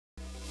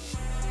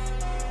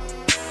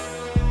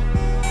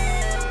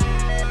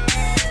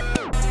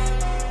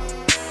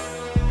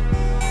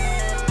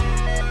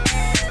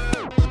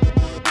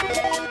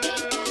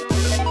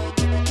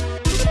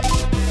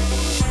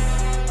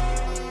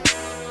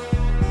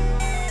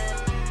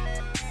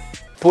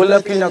Pull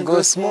up in a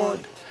ghost mode.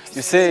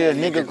 You say a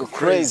nigga go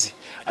crazy.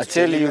 I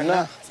tell you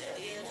now.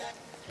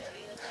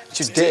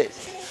 You dead.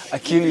 I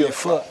kill you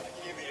for.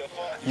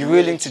 You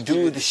willing to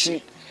do the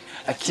shit?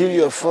 I kill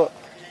you for.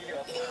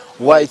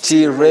 White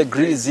tea, red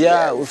grease,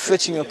 yeah, we're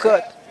fetching your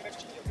cut.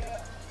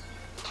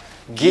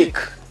 Geek,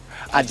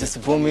 I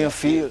just bought me a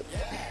field.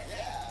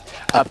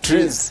 Up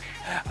trees,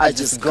 I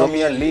just got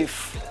me a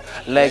leaf.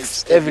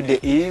 Legs everyday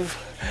eve,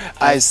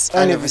 eyes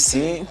I never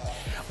seen.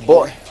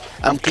 Boy,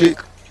 I'm click.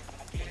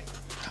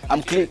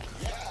 I'm click.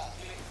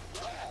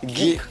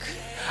 Geek,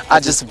 I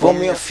just bought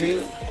me a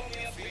field.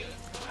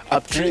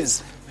 Up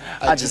trees,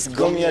 I just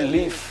got me a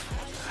leaf.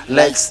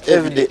 Legs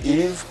everyday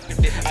eve,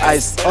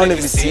 eyes I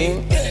never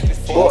seen.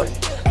 Boy,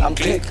 I'm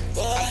click.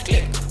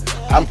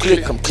 I'm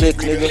click,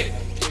 nigga.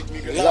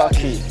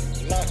 Lucky,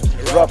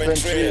 rap and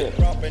trail.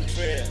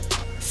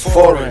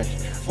 Foreign,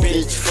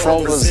 bitch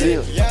from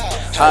Brazil.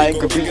 I ain't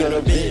gonna be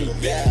gonna be.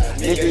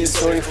 Nigga, you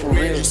sorry for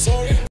real.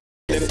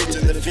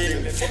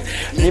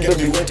 Nigga,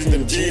 be went to the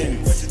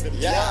gym.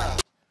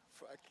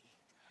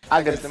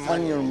 I got the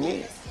money on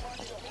me.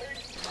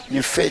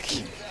 You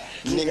faking.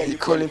 Nigga, you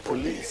calling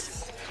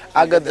police.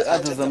 I got the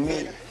others on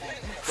me.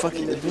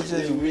 Fucking the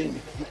bitches you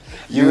win.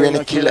 You ain't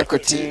a killer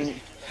cotin.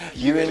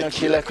 You ain't a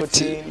killer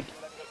cotin.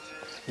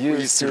 You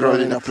used to roll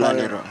in a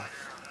planet.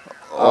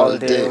 All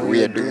day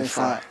we are doing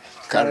fine.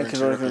 Currently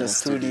working in the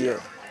studio.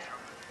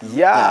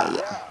 Yeah.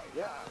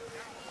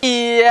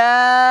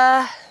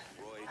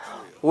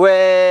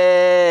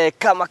 We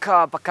kama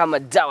kawa kama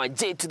dawa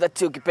J to the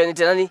T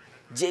ukipenda nani?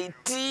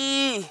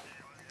 JT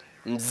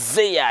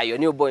Mzeiya, your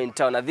new boy in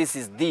town. Now this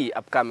is the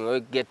upcoming. We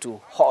get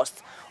to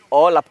host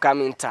all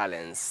upcoming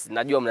talents.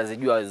 Najua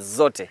mnazijua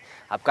zote.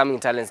 Upcoming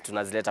talents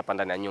tunazileta hapa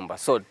ndani ya nyumba.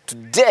 So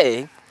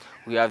today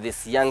we have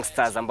these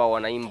youngsters ambao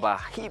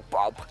wanaimba hip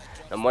hop.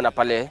 Na mbona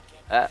pale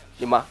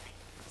lima.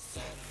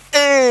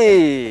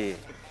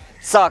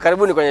 Sawa,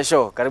 karibuni kwenye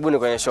show. Karibuni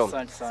kwenye show.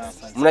 Asante sana.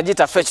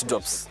 Mnajiita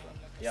Fetchdrops.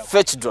 Yep.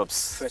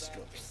 Fetchdrops.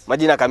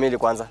 Majina kamili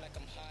kwanza.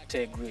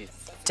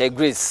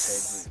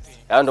 Tegris.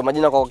 Hayo ndo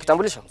majina kwa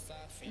kitambulisho?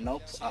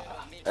 Nope.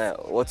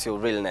 What's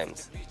your real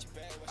names?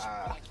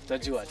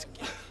 Utajua tu.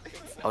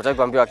 Hautaki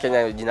kuambia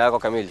Kenya jina lako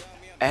kamili?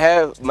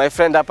 My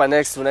friend hapa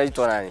next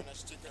unaitwa nani?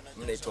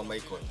 Mimi naitwa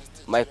Michael.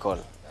 Michael.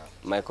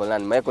 Michael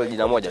nani? Michael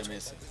jina moja tu.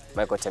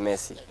 Michael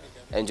Temesi.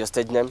 And your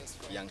stage name?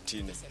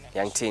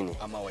 Young Tini.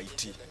 Ama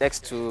YT.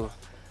 Next to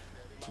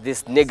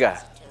this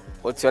nigga.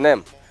 What's your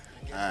name?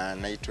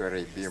 Naitwa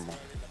Raybimo.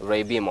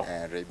 Raybimo.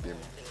 Raybimo.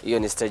 Hiyo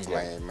ni stage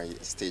name. My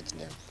stage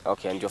name.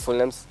 Okay, and your full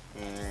names?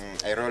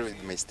 I roll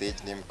with my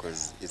stage name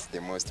because it's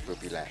the most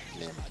popular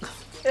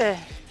name.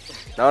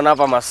 Naona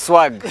hapa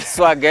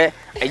maswag,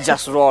 I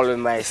just roll with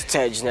my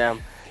stage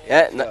name.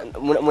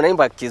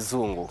 Munaimba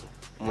kizungu.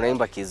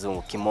 Munaimba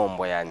kizungu,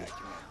 kimombo yani.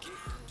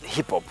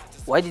 Hip hop.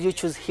 Why did you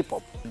choose hip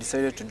hop?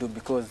 Decided to do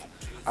because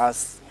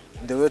as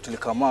the way to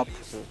come up,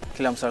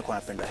 kila mtu alikuwa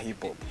anapenda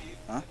hip hop.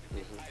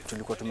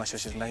 Tulikuwa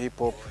tumashoshes na hip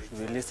hop,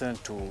 we listen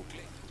to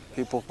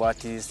hip hop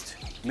artists,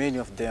 many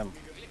of them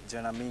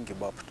jana mingi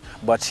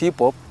but hip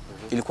hop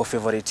ilikuwa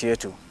favorite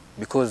yetu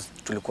because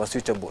tulikuwa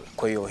suitable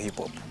kwa hiyo hip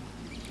hop.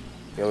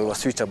 Yeah, we were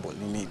suitable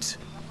in it.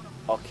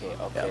 Okay.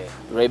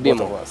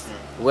 Raybimo,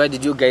 where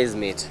did you guys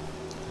meet?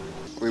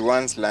 We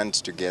once learned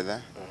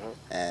together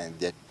and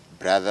they're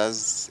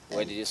brothers.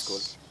 Where did you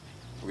school?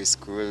 We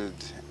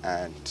schooled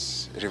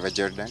at River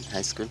Jordan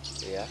High School.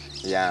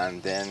 Yeah,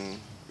 and then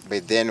by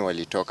then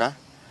walitoka.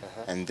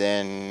 And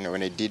then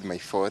when I did my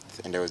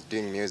fourth and I was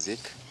doing music,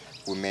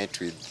 we met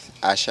with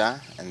Asha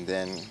and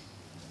then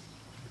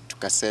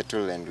took a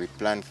settle and we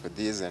planned for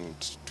this and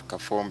took a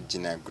form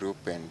Gina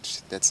group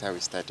and that's how we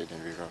started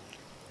and we wrote.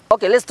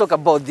 Okay, let's talk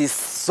about this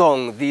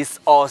song, this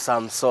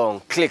awesome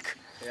song, Click.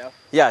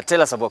 Yeah,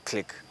 tell us about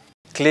Click.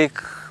 Click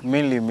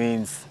mainly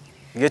means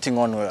getting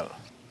on well.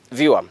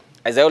 Viewer,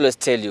 as I always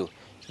tell you,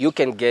 you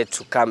can get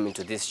to come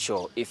into this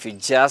show if you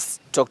just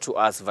talk to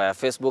us via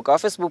Facebook. Our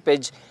Facebook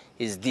page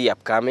is The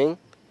Upcoming,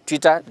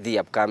 Twitter, The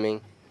Upcoming,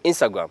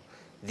 Instagram,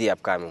 The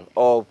Upcoming,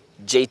 or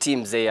JT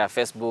Mzeiya,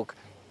 Facebook,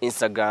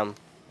 Instagram,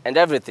 and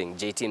everything,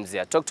 JT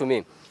Mzeiya. Talk to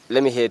me.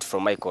 Let me hear it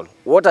from Michael.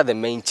 What are the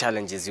main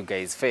challenges you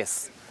guys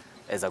face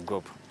as a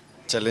group?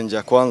 Challenge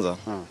ya kwanza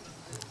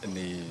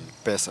ni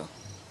pesa.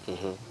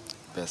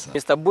 Pesa.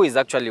 Mr. Boo is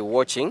actually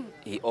watching.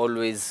 He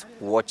always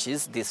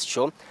watches this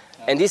show.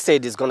 And he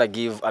said he's going to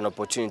give an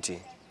opportunity,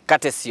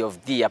 courtesy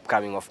of The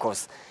Upcoming, of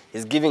course.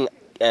 He's giving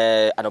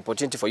an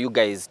opportunity for you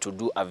guys to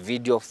do a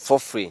video for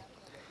free.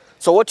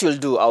 So what you'll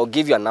do, I'll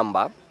give you a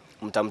number.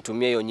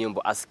 Mtamtumia hiyo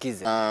nyimbo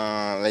asikize.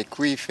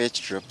 Like we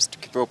Fetchdrops to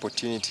keep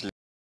opportunity.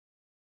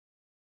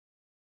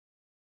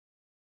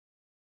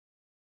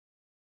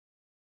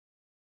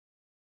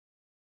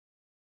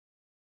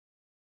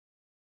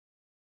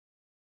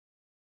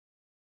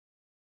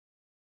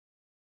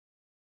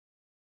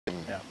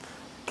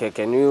 Okay,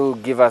 can you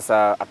give us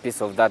a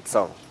piece of that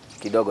song?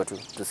 Kidogo tu,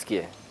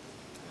 tusikie.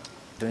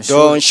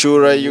 Don't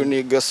sure you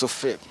niggas so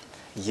fake.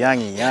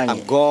 Yangi.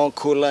 I'm gon'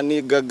 cool a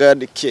nigga got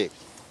the kick.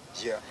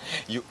 Yeah.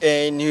 You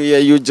ain't here,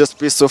 you just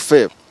piece of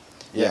fake.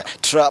 Yeah.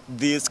 Trap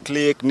this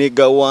click,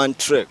 nigga, one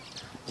trick.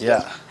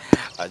 Yeah.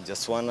 I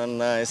just want a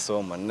nice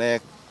on my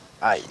neck.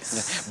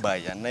 Ice. Buy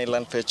an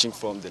island fetching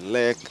from the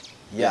lake.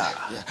 Yeah.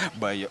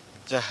 Buy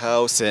your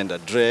house and a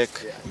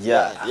Drake.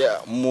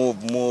 Yeah. Move,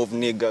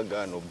 nigga,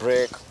 got no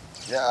break.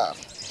 Yeah.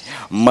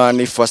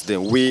 Money first,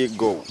 then we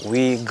go.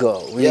 We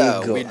go.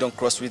 We don't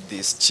cross with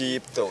these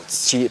cheap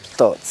thoughts. Cheap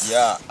thoughts.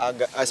 Yeah, I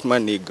got ask my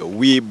nigga,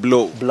 we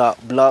blow.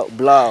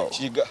 Blow.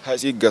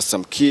 He got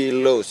some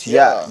kilos.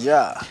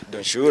 Yeah.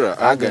 Don't shoot her,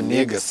 I got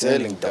niggas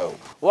selling dope.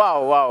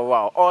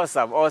 Wow.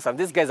 Awesome.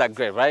 These guys are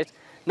great, right?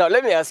 Now,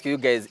 let me ask you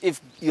guys,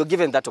 if you're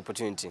given that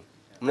opportunity,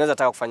 mnaweza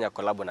taka kufanya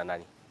collab na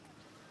nani?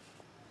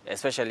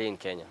 Especially in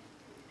Kenya.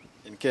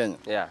 In Kenya?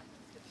 Yeah.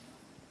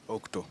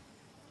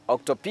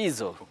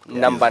 Octopizzo.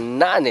 Number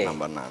 8.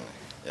 Number 9,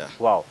 yeah.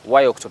 Wow,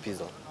 why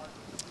Octopizzo?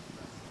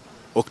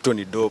 Octo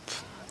ni dope.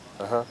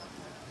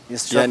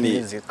 It's trap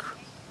music.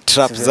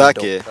 Trap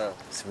zake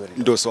Dope.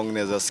 ndo song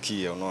neza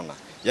sikia, unaona?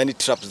 Yani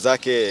trap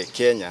zake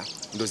Kenya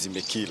ndo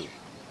zimekill.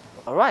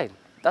 All right,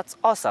 that's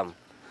awesome.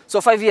 So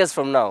 5 years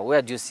from now,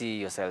 where do you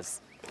see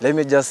yourselves? Let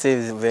me just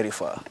say very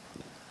far.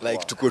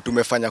 Like tuko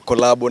tumefanya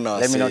collab na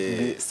Let me not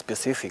be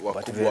specific,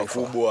 but very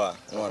far. Kubwa,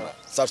 unaona?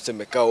 Sasa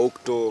tumekaa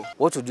Octo.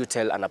 What would you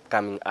tell an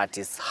upcoming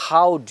artist?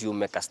 How do you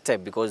make a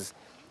step? Because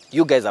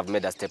you guys have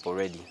made a step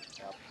already.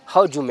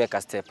 How do you make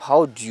a step?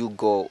 How do you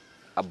go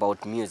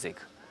about music?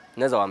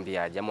 Unaweza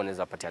waambiaje ama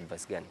unaweza patia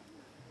advice gani?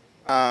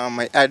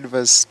 My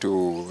advice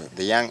to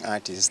the young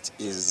artist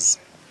is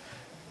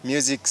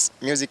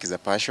music is a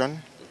passion,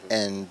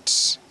 and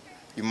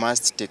you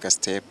must take a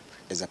step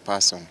as a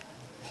person.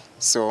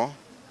 So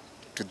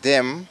to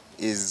them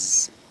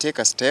is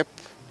take a step,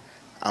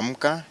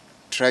 amka,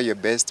 try your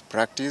best,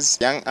 practice.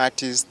 Young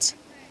artists,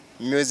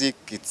 music,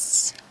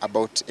 it's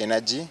about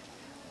energy,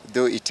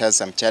 though it has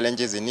some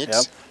challenges in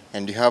it,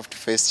 and you have to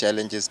face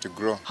challenges to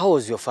grow. How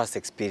was your first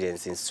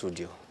experience in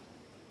studio?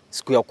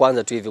 Siku ya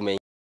kwanza tu hivi ume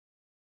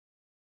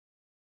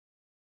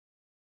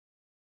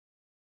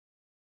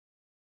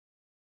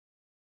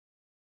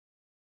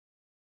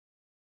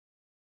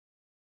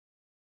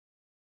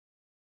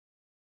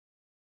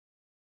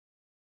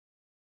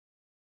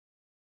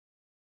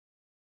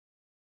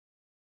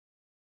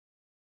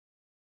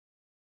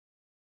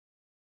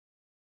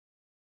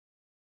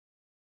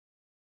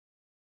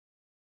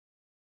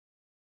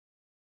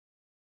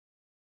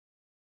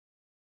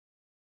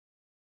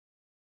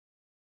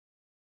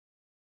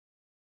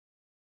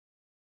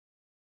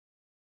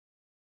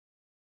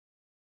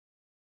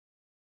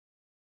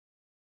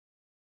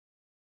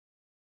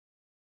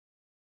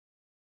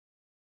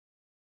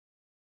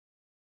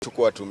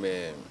Tulikuwa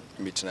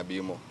meet na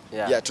Bimo.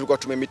 Yeah,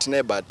 tulikuwa meet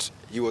naye but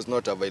he was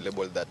not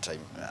available that time.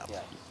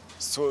 Yeah.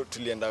 So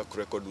tulienda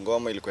kurekod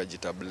ngoma ilikuwa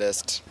jita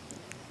Blessed.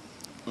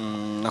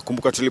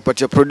 Nakumbuka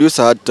tulipatia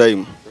producer hard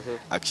time.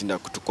 Akishinda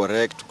kutu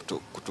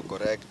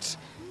correct.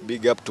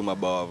 Big up to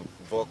Mabawa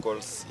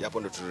vocals. Hapo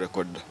ndo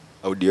tulirecord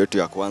audio yetu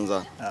ya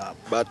kwanza.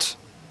 But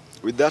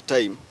with that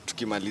time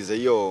tukimaliza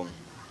hiyo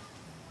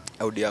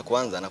audio ya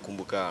kwanza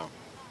nakumbuka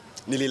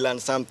nililearn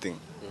something,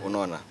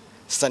 unaona.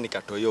 Sasa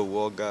nikatoa hiyo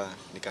uoga,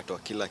 nikatoa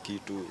kila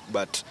kitu,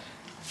 but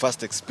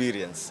first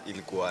experience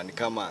ilikuwa ni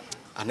kama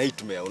a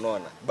nightmare,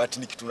 unaona. But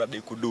ni kitu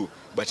unadai kudu,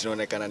 but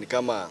inaonekana ni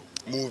kama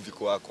movie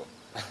kwako.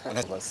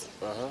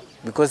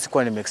 Because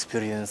sikuwa nime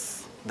experience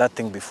that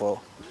thing before.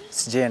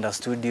 Sijaenda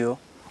studio,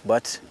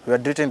 but we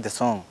had written the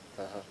song.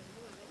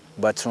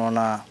 But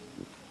unaona,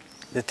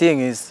 the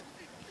thing is,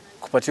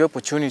 kupatiwa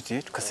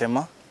opportunity,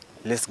 tukasema,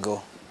 let's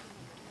go.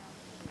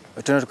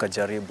 Tuende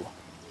tukajaribu.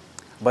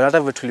 But hata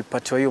vile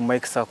tulipatiwa hiyo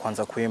mic saa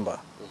kwanza kuimba,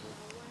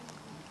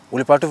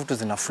 ulipata vitu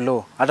zina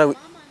flow. Hata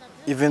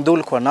even though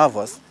ulikuwa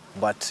nervous,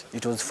 but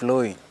it was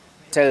flowing.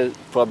 Tell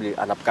probably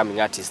an upcoming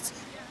artist,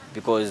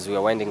 because we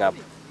are winding up.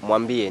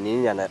 Mwambie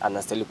nini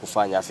anastahili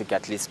kufanya afike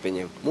at least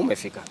penye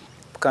mumefika.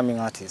 Upcoming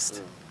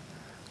artist.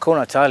 Kama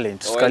una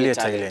talent, usikalie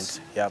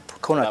talent.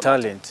 Kama una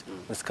talent,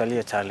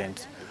 usikalie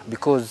talent.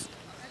 Because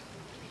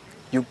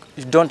you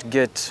don't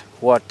get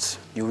what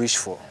you wish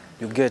for.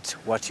 You get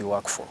what you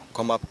work for.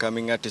 Kama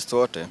upcoming artist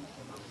wote,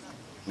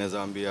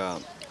 naweza ambia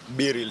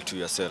be real to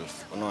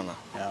yourself, unaona?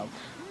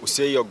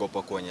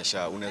 Usiogopa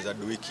kuonyesha unaweza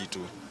do kitu,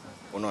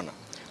 unaona?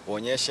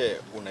 Uonyeshe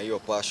una hiyo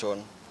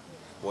passion,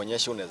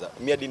 uonyeshe unaweza.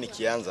 Mimi hadi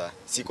nikianza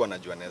siko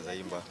najua naweza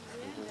imba.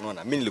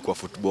 Unaona? Mimi nilikuwa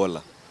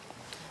footballer.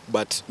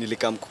 But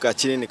nilikamkuka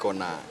chini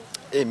nikaona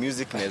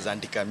music naweza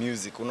andika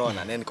music,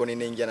 unaona? Na niko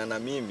ninaingiana na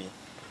mimi,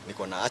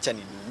 niko na acha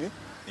ni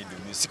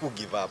siku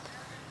give up.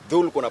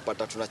 Though ulikuwa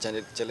unapata tuna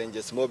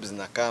challenges mobs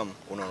na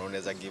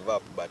unaweza give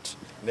up, but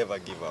never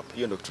give up.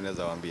 Hiyo ndio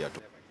tunaweza waambia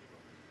tu.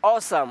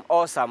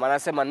 Awesome.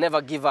 Anasema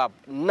never give up.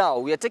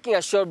 Now we are taking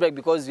a short break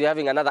because we are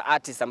having another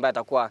artist ambaye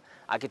atakuwa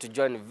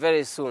akitujoin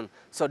very soon.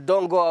 So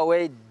don't go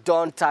away,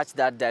 don't touch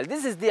that dial.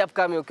 This is the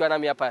upcoming, ukiwa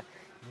nami hapa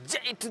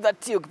J to the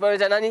T,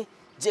 ukipenda nani?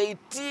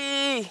 JT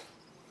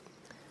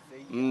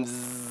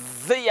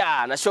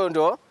Mzeiya na show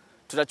ndo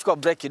tunachukua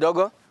break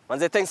kidogo.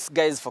 Manze, thanks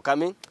guys for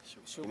coming.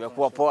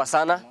 Imekuwa poa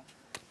sana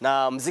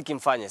na muziki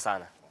mfanye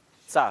sana.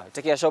 Sawa,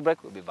 taking a short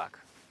break, we'll be back.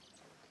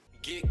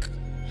 Kick,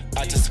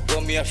 I just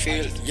got me a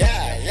field.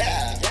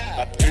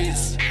 Up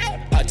trees,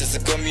 I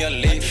just got me a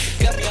leaf.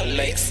 Got me a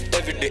legs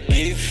every day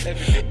eve.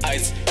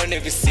 Eyes on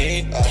every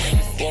scene.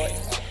 Boy.